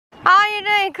How are you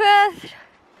doing, Chris?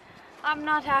 I'm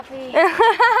not happy.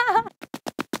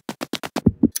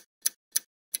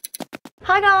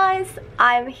 Hi guys,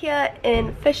 I'm here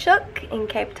in Fish Hoek in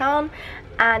Cape Town,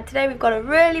 and today we've got a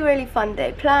really fun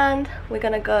day planned. We're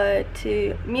gonna go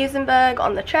to Muizenberg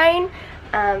on the train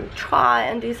and try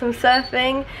and do some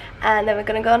surfing, and then we're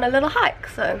gonna go on a little hike,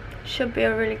 so should be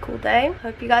a really cool day.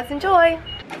 Hope you guys enjoy.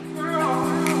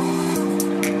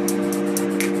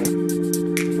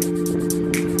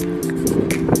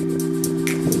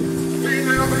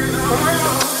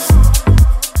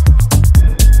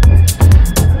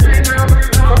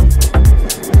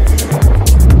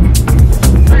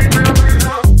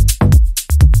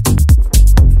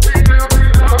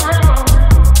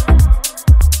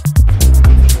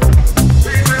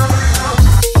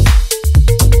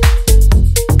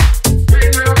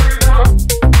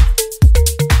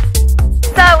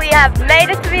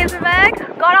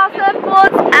 Got our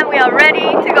surfboards and we are ready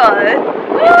to go.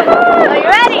 Woohoo! Are you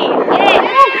ready? Yeah!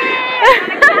 I'm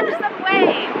gonna catch some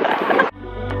waves.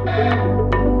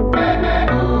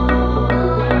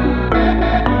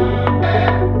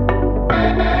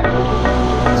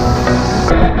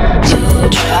 To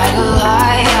try to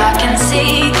lie, I can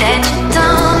see that you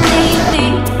don't need me.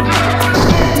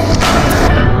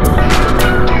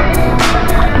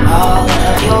 All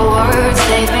of your words,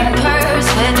 they've been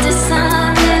cursed with dishonesty.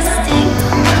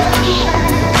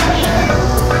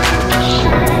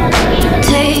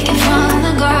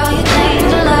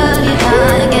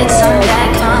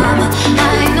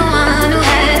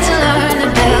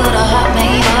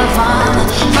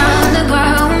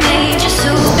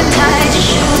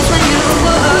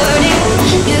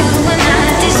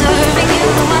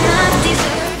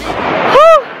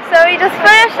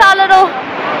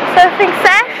 Surfing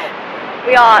sesh.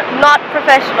 We are not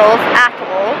professionals at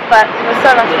all, but it was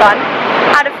so much fun.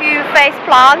 Had a few face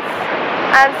plants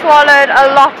and swallowed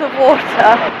a lot of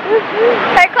water.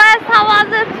 Hey Claire, how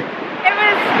was it? It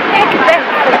was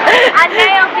expensive. I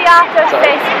nailed the art of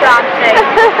face planting.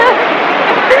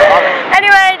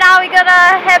 Anyway, now we're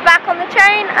gonna head back on the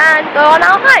train and go on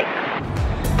our hike.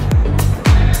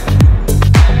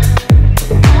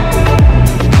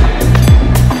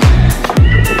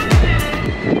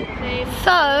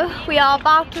 So, we are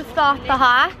about to start the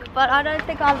hike, but I don't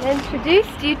think I've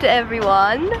introduced you to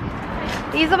everyone.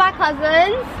 These are my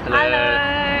cousins.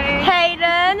 Hello.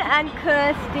 Hayden and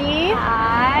Kirsty.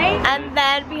 Hi. And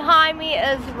then behind me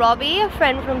is Robbie, a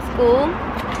friend from school.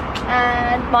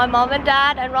 And my mom and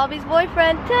dad and Robbie's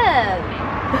boyfriend, Tim.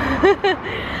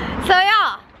 So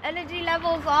yeah, energy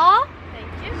levels are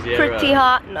pretty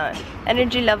hot. No,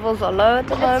 energy levels are low at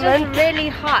the moment. It's just really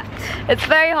hot. It's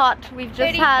very hot. We've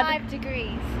just had 35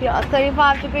 degrees. Yeah,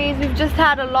 35 degrees. We've just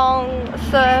had a long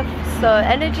surf, so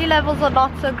energy levels are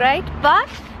not so great, but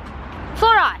it's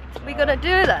alright. We're gonna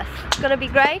do this. It's gonna be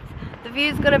great. The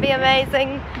view's gonna be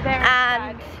amazing,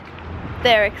 and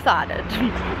they're excited.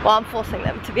 Well, I'm forcing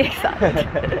them to be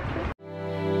excited.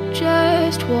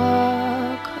 Just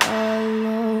walk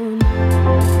alone.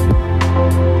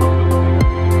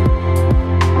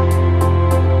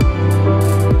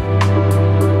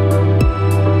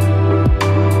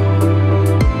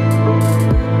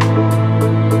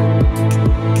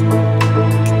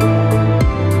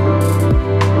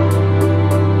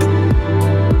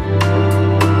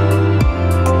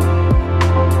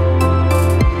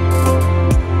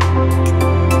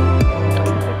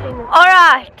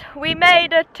 We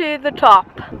made it to the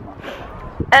top.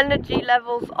 Energy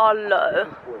levels are low.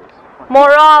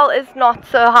 Morale is not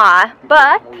so high,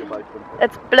 but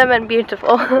it's blimmin'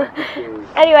 beautiful.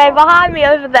 Anyway, behind me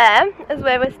over there is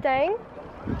where we're staying,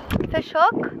 Fish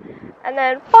Hoek. And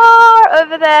then far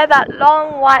over there, that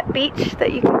long white beach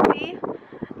that you can see,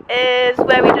 is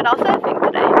where we did our surfing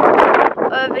today.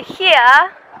 Over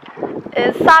here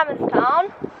is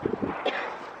Simonstown.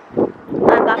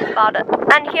 And that's about it.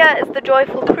 And here is the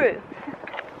joyful crew.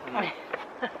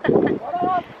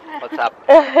 What's up?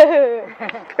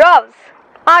 Robs,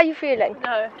 how are you feeling?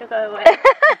 No, to go away.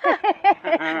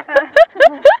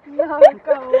 No,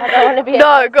 go away. I don't want to be.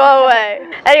 No, go away.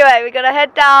 Anyway, we're gonna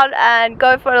head down and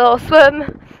go for a little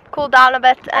swim, cool down a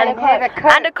bit, and have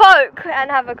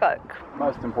a Coke.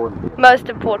 Most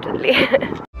importantly.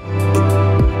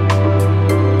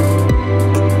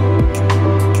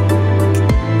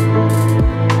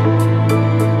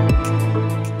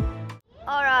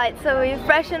 So we've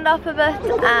freshened up a bit,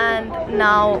 and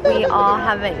now we are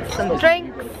having some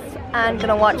drinks and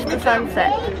gonna watch the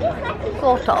sunset,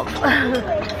 sort of.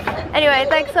 Anyway,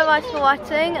 thanks so much for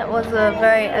watching. It was a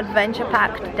very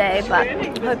adventure-packed day, but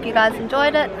hope you guys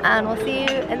enjoyed it, and we'll see you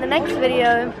in the next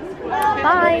video.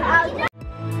 Bye!